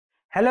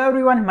Hello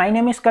everyone, my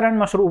name is Karan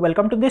Mashru.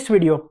 Welcome to this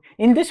video.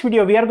 In this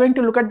video, we are going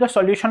to look at the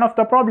solution of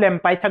the problem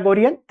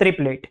Pythagorean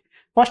triplet.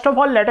 First of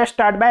all, let us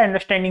start by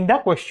understanding the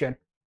question.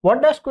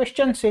 What does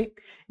question say?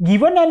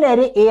 Given an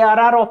array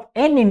ARR of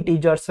n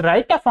integers,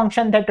 write a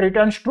function that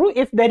returns true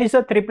if there is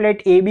a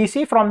triplet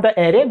ABC from the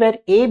array where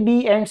A,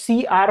 B and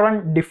C are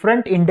on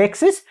different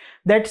indexes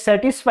that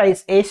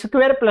satisfies A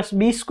square plus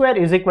B square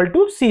is equal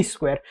to C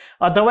square.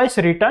 Otherwise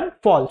return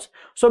false.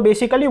 So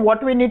basically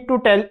what we need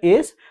to tell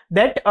is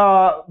that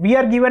we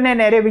are given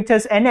an array which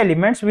has n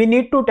elements. We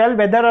need to tell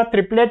whether a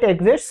triplet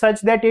exists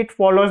such that it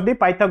follows the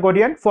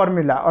Pythagorean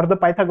formula or the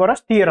Pythagoras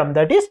theorem,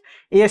 that is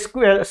a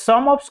square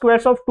sum of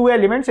squares of two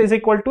elements is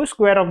equal to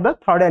square of the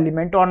third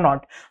element or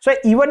not. So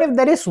even if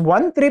there is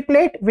one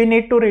triplet, we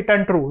need to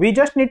return true. We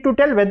just need to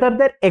tell whether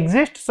there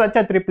exists such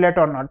a triplet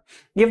or not.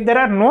 If there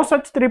are no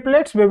such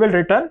triplets, we will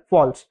return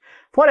false.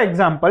 For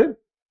example,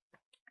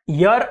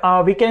 here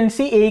we can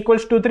see A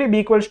equals to 3, B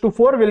equals to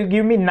 4 will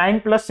give me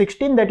 9 plus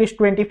 16, that is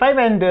 25,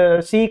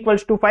 and C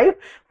equals to 5.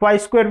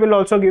 5 square will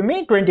also give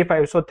me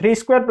 25. So 3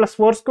 square plus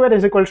 4 square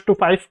is equals to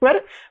 5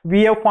 square.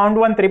 We have found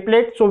one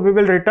triplet, so we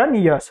will return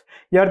yes.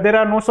 Here there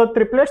are no such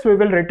triplets, we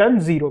will return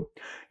 0.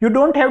 You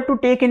don't have to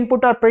take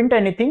input or print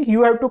anything.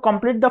 You have to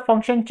complete the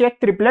function check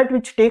triplet,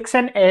 which takes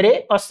an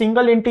array, a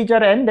single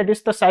integer n, that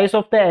is the size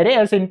of the array,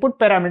 as input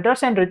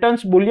parameters and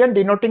returns boolean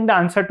denoting the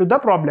answer to the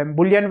problem.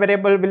 Boolean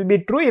variable will be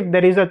true if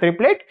there is a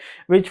triplet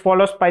which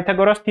follows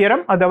Pythagoras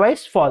theorem,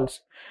 otherwise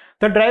false.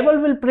 The driver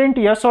will print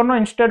yes or no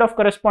instead of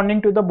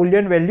corresponding to the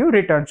boolean value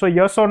returned. So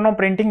yes or no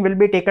printing will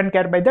be taken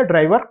care by the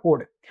driver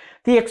code.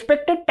 The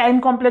expected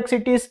time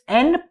complexity is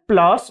n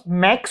plus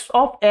max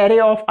of array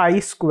of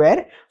I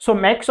square. So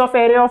max of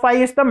array of I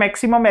is the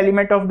maximum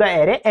element of the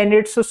array and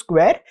it's a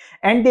square,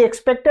 and the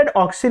expected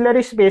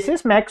auxiliary space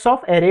is max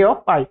of array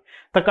of I.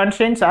 The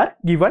constraints are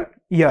given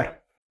here.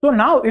 So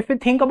now if we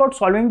think about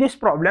solving this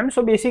problem,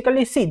 so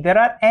basically see, there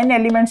are n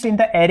elements in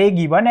the array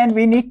given and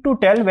we need to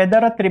tell whether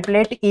a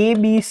triplet A,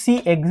 B,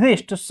 C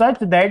exists such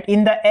that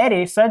in the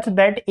array such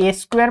that A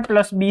square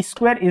plus B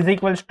square is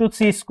equals to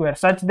C square,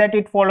 such that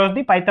it follows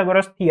the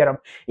Pythagoras theorem.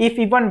 If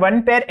even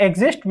one pair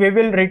exists, we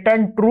will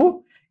return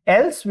true,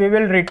 else we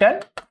will return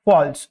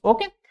false.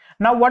 Okay.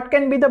 Now what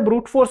can be the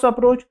brute force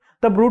approach?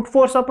 The brute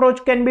force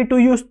approach can be to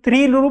use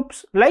three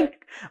loops,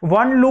 like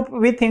one loop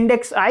with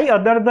index I,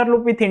 another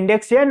loop with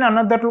index j, and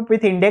another loop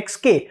with index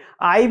k.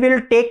 I will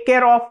take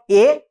care of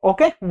A,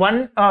 okay.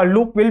 One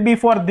loop will be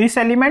for this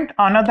element,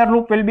 another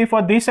loop will be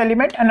for this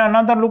element, and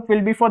another loop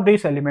will be for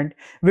this element.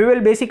 We will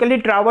basically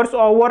traverse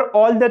over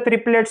all the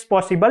triplets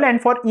possible,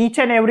 and for each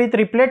and every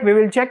triplet we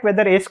will check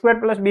whether A square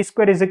plus B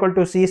square is equal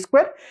to C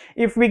square.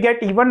 If we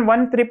get even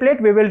one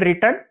triplet, we will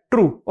return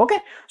true. Okay,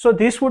 so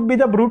this would be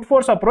the brute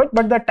force approach,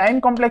 but the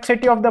time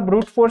complexity of the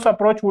brute force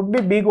approach would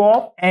be big O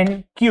of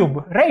n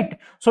cube, right?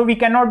 So we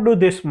cannot do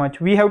this much.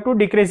 We have to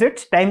decrease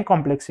its time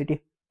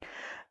complexity.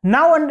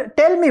 Now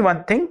tell me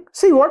one thing.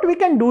 See, what we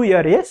can do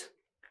here is,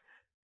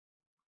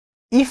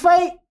 if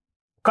I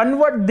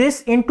convert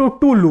this into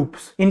two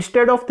loops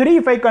instead of three,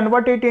 if I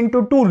convert it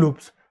into two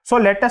loops, so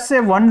let us say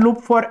one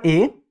loop for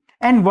A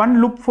and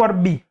one loop for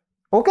B.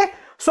 Okay,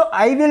 so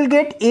I will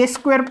get A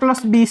square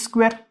plus B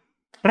square,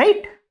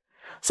 right?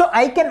 So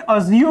I can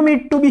assume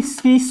it to be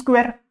C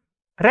square,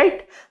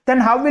 right?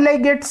 Then how will I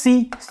get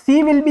C?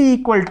 C will be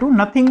equal to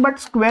nothing but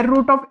square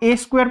root of A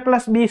square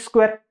plus B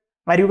square.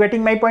 Are you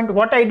getting my point?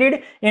 What I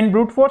did in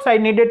brute force, I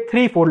needed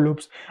 3 for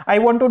loops. I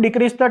want to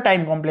decrease the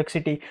time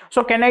complexity.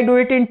 So can I do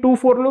it in 2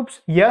 for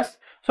loops? Yes.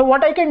 So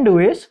what I can do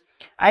is,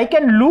 I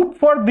can loop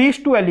for these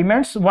two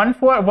elements. One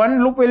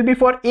loop will be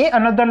for A,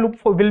 another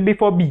loop will be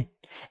for B.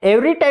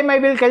 Every time I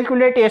will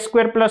calculate A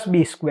square plus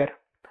B square.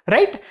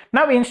 Right?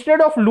 Now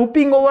instead of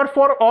looping over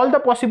for all the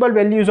possible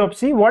values of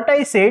C, what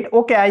I said,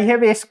 okay, I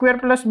have A square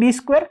plus B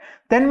square,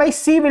 then my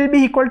C will be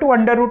equal to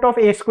under root of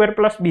A square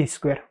plus B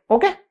square.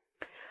 Okay?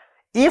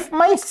 If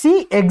my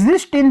C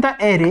exists in the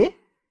array,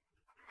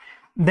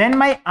 then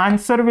my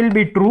answer will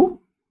be true,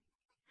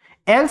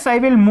 else I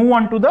will move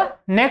on to the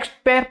next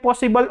pair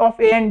possible of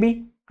A and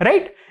B,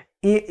 right?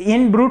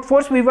 In brute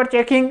force, we were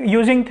checking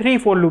using 3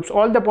 for loops,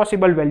 all the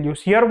possible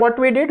values. Here what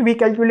we did, we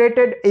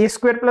calculated A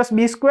square plus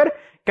B square,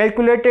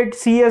 calculated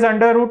C as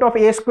under root of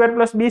A square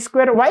plus B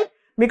square. Why?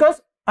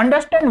 Because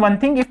understand one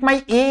thing, if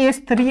my A is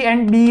 3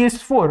 and B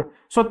is 4,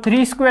 so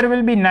 3 square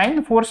will be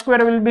 9, 4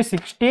 square will be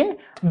 16,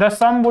 the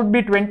sum would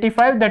be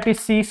 25, that is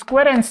C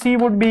square, and C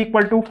would be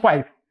equal to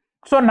 5.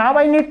 So now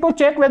I need to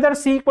check whether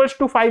C equals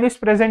to 5 is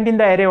present in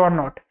the array or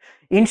not,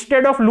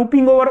 instead of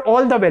looping over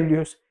all the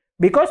values.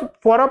 Because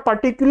for a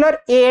particular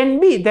A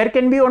and B, there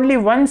can be only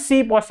one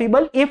C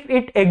possible if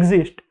it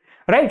exists,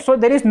 right? So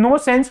there is no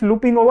sense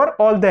looping over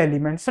all the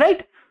elements,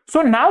 right?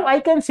 So now I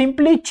can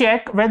simply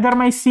check whether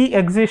my C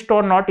exists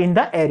or not in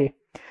the array.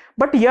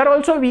 But here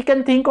also we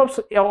can think of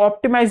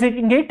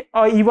optimizing it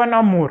even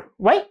more.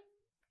 Why?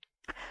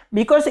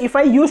 Because if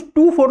I use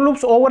 2 for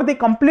loops over the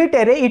complete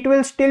array, it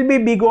will still be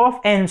big O of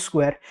n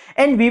square.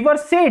 And we were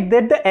said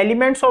that the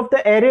elements of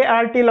the array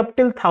are up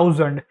till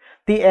 1000.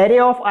 the array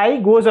of I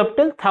goes up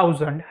till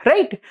 1000,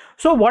 right?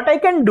 So what I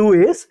can do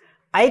is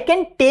I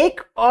can take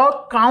a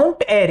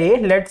count array,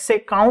 let's say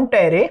count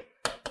array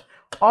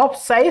of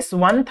size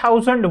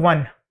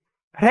 1001,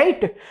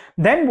 right?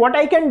 Then what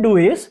I can do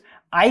is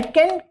I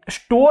can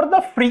store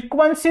the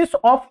frequencies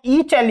of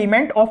each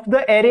element of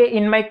the array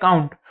in my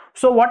count.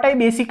 So what I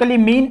basically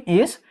mean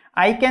is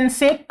I can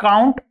say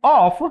count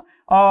of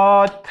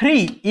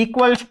 3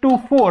 equals to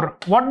 4.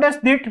 What does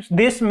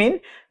this mean?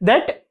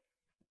 That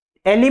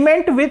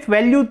element with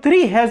value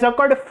 3 has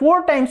occurred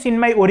 4 times in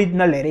my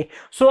original array.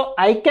 So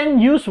I can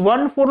use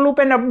one for loop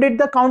and update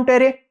the count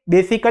array.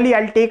 Basically,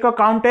 I'll take a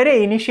count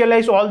array,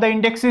 initialize all the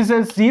indexes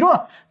as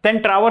 0,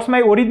 then traverse my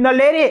original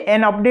array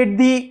and update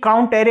the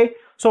count array.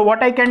 So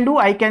what I can do,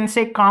 I can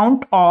say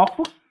count of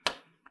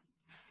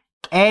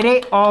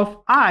array of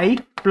I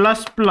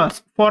plus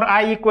plus for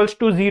I equals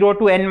to 0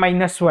 to n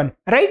minus 1,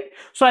 right?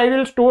 So I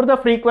will store the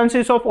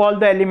frequencies of all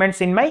the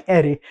elements in my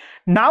array.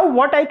 Now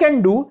what I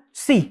can do,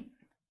 see,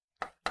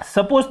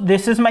 suppose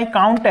this is my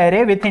count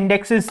array with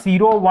indexes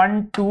 0,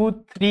 1,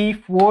 2, 3,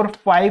 4,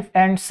 5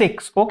 and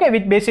 6, okay,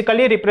 which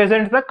basically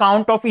represents the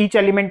count of each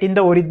element in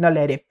the original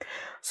array.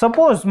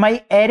 Suppose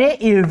my array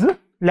is,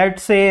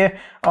 let's say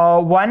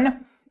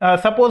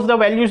suppose the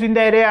values in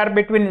the array are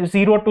between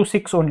 0 to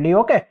 6 only,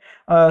 okay.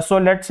 So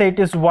let's say it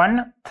is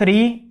 1,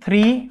 3,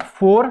 3,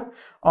 4,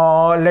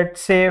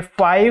 let's say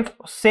 5,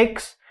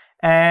 6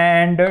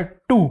 and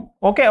 2,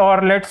 okay,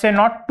 or let's say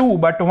not 2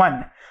 but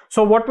 1.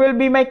 So what will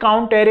be my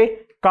count array?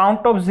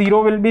 Count of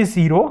 0 will be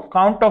 0,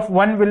 count of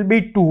 1 will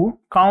be 2,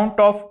 count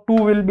of 2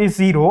 will be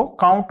 0,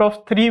 count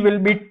of 3 will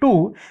be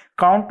 2,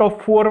 count of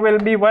 4 will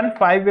be 1,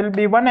 5 will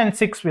be 1 and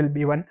 6 will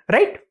be 1,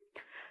 right?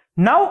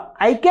 Now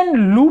I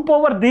can loop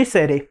over this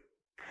array.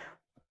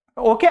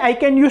 Okay, I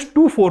can use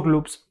 2 for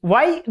loops.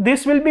 Why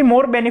this will be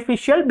more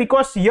beneficial?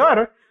 Because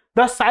here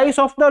the size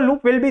of the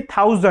loop will be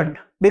 1000,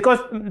 because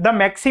the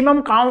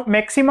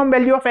maximum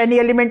value of any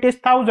element is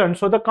 1000,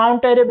 so the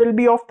count array will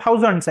be of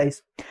 1000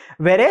 size,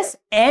 whereas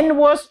n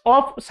was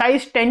of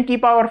size 10 to the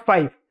power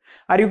 5.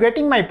 Are you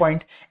getting my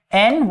point?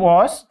 N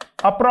was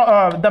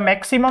the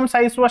maximum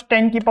size was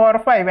 10 to the power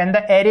 5 and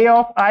the array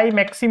of I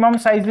maximum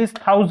size is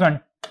 1000.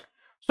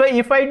 So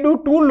if I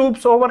do 2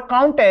 loops over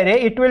count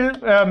array, it will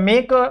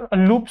make a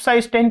loop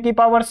size 10 to the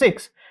power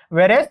 6,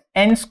 whereas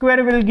n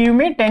square will give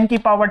me 10 to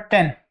the power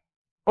 10.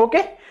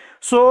 Okay,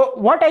 so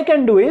what I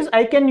can do is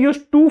I can use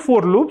 2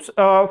 for loops,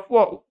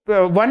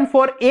 one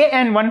for A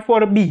and one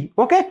for B.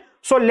 Okay,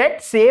 so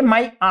let's say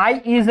my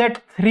I is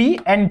at 3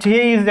 and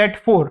J is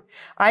at 4.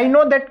 I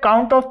know that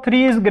count of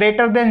 3 is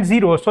greater than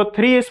 0, so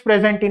 3 is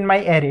present in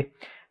my array.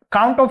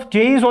 Count of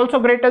J is also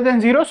greater than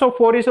 0, so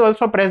 4 is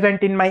also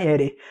present in my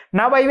array.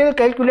 Now I will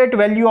calculate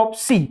value of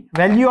C.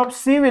 Value of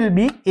C will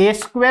be A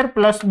square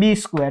plus B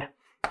square.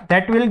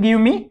 That will give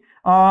me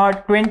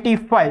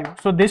 25.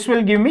 So this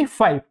will give me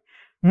 5.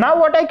 Now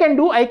what I can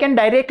do, I can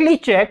directly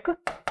check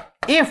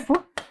if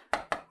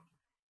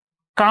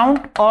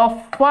count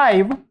of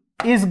 5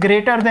 is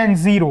greater than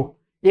 0.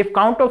 If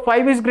count of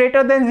 5 is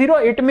greater than 0,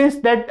 it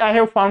means that I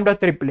have found a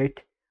triplet.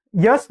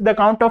 Yes, the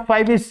count of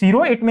 5 is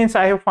 0, it means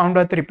I have found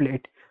a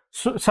triplet.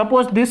 So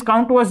suppose this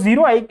count was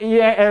 0,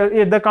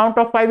 the count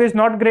of 5 is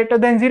not greater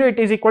than 0, it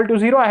is equal to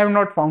 0, I have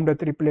not found a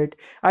triplet.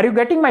 Are you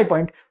getting my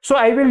point? So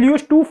I will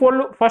use 2 for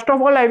loops. First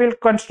of all, I will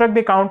construct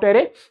the count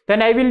array,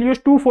 then I will use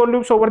 2 for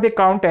loops over the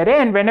count array,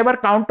 and whenever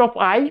count of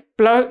I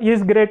plus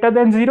is greater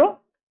than 0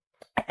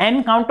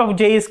 and count of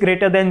j is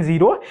greater than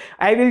 0,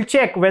 I will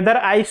check whether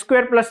I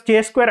square plus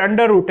j square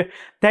under root,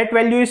 that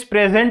value is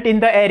present in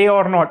the array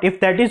or not.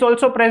 If that is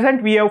also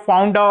present, we have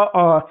found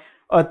a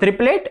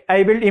triplet.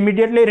 I will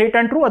immediately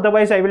return true,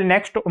 otherwise I will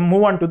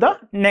move on to the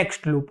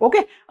next loop.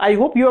 Okay, I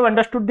hope you have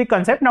understood the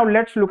concept. Now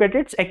let's look at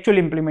its actual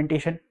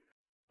implementation.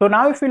 So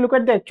now if we look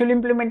at the actual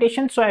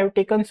implementation, so I have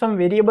taken some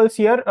variables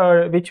here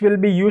which will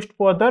be used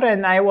further,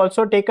 and I have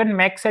also taken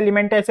max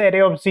element as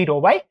array of 0.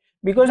 Why?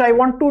 Because I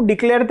want to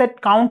declare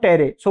that count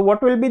array. So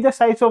what will be the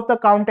size of the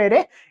count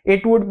array?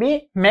 It would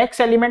be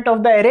max element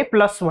of the array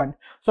plus 1.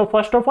 So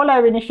first of all, I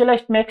have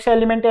initialized max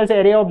element as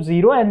array of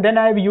 0, and then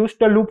I have used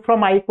a loop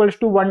from I equals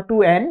to 1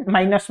 to n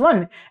minus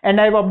 1,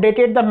 and I have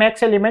updated the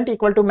max element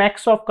equal to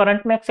max of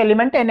current max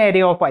element and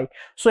array of I.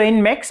 So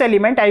in max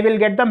element, I will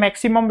get the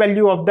maximum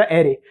value of the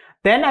array.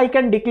 Then I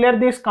can declare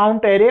this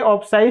count array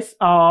of size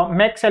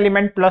max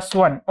element plus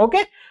 1,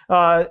 okay,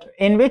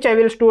 in which I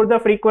will store the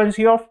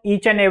frequency of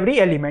each and every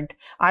element.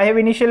 I have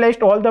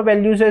initialized all the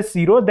values as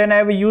 0, then I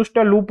have used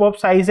a loop of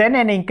size n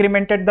and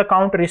incremented the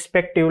count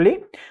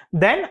respectively.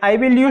 Then I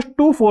will use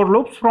 2 for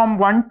loops from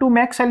 1 to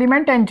max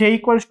element and j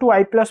equals to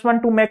I plus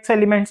 1 to max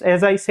elements,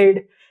 as I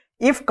said.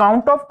 If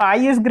count of I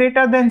is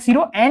greater than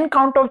 0 and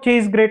count of j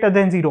is greater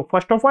than 0,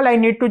 first of all, I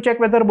need to check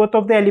whether both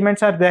of the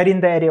elements are there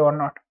in the array or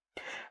not.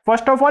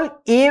 First of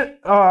all,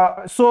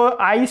 so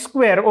I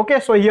square, okay,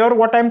 so here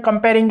what I am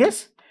comparing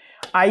is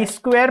I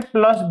square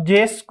plus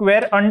j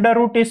square under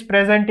root is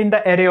present in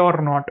the array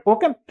or not.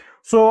 Okay,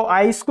 so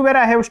I square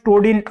I have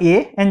stored in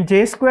A and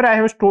j square I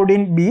have stored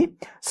in B.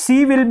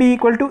 C will be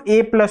equal to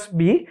A plus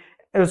B.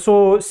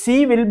 So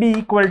C will be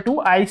equal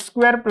to I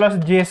square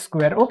plus J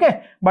square.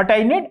 Okay, but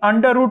I need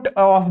under root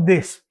of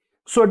this.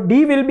 So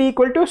D will be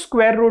equal to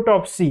square root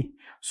of C.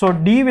 So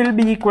D will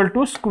be equal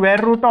to square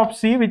root of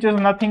C, which is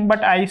nothing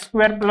but I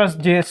square plus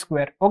J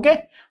square.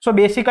 Okay, so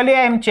basically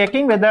I am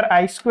checking whether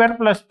I square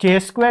plus J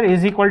square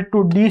is equal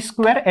to D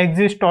square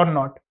exist or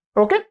not.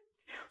 Okay,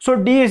 so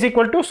D is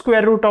equal to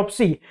square root of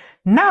C.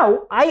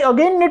 Now I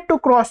again need to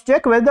cross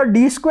check whether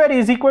D square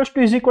is equal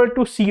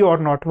to C or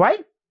not. Why?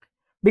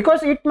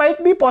 Because it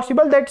might be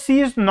possible that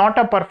C is not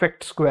a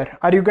perfect square.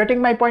 Are you getting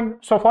my point?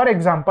 So for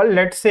example,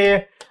 let's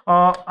say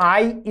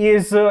I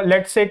is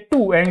let's say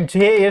 2 and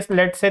J is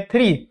let's say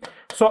 3.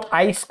 So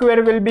I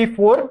square will be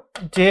 4,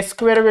 J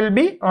square will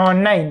be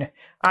 9.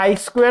 I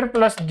square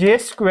plus J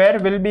square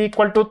will be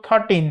equal to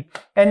 13,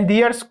 and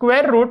their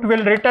square root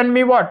will return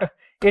me what?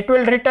 It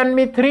will return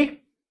me 3.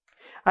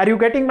 Are you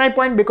getting my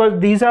point? Because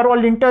these are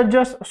all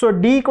integers. So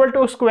D equal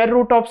to square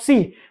root of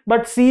C,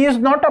 but C is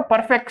not a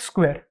perfect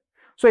square.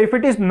 So if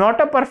it is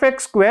not a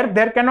perfect square,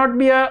 there cannot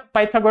be a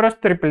Pythagoras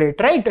triplet,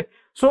 right?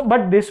 So,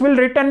 but this will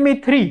return me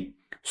 3.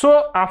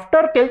 So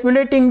after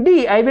calculating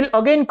D, I will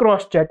again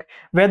cross check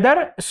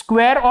whether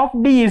square of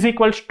D is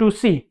equals to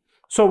C.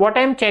 So what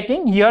I am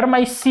checking here,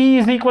 my C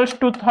is equals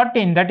to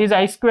 13, that is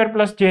I square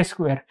plus J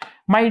square.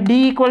 My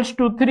D equals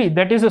to 3,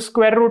 that is a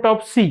square root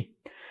of C.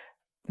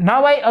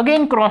 Now I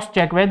again cross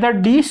check whether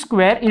D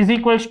square is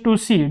equals to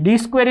C. D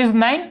square is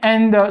 9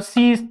 and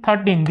C is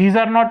 13. These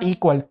are not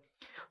equal.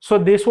 So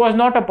this was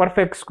not a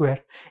perfect square.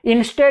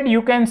 Instead,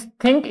 you can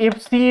think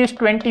if C is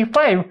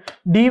 25,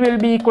 D will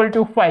be equal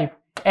to 5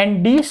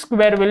 and D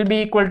square will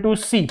be equal to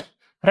C,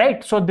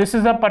 right? So this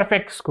is a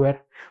perfect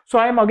square. So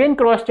I am again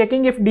cross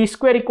checking if D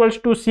square equals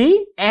to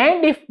C,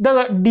 and if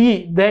the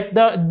D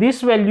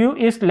this value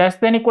is less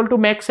than equal to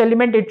max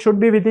element, it should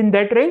be within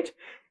that range,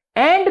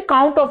 and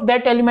count of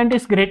that element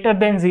is greater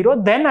than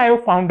 0, then I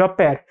have found a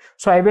pair.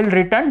 So I will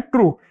return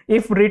true.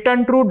 If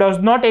return true does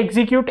not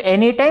execute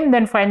any time,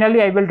 then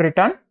finally I will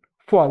return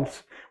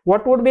false.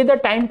 What would be the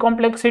time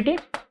complexity?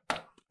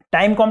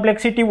 Time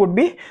complexity would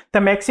be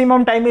the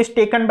maximum time is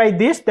taken by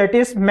this, that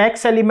is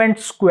max element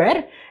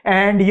square,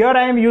 and here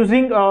I am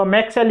using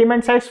max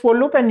element size for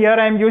loop, and here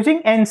I am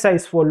using n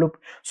size for loop.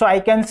 So I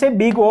can say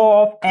big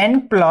O of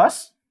n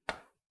plus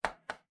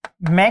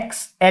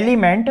max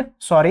element,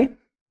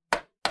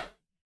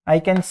 I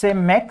can say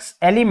max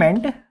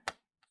element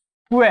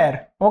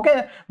square.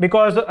 Okay,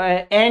 because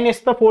n is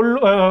the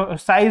full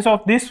size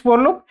of this for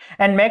loop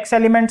and max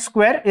element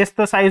square is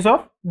the size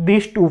of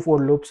these two for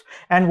loops.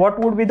 And what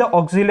would be the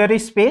auxiliary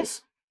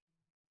space?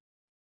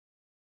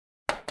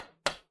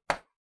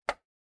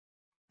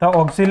 The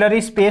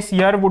auxiliary space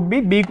here would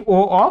be big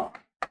O of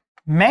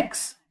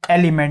max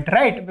element,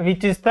 right,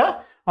 which is the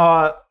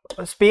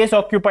space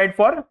occupied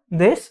for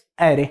this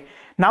array.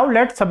 Now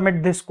let's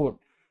submit this code.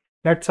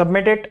 Let's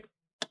submit it.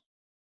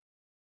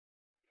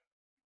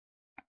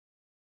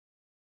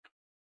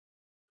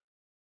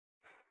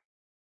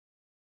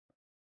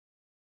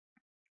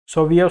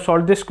 So we have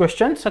solved this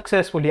question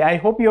successfully. I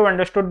hope you have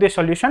understood the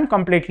solution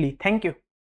completely. Thank you.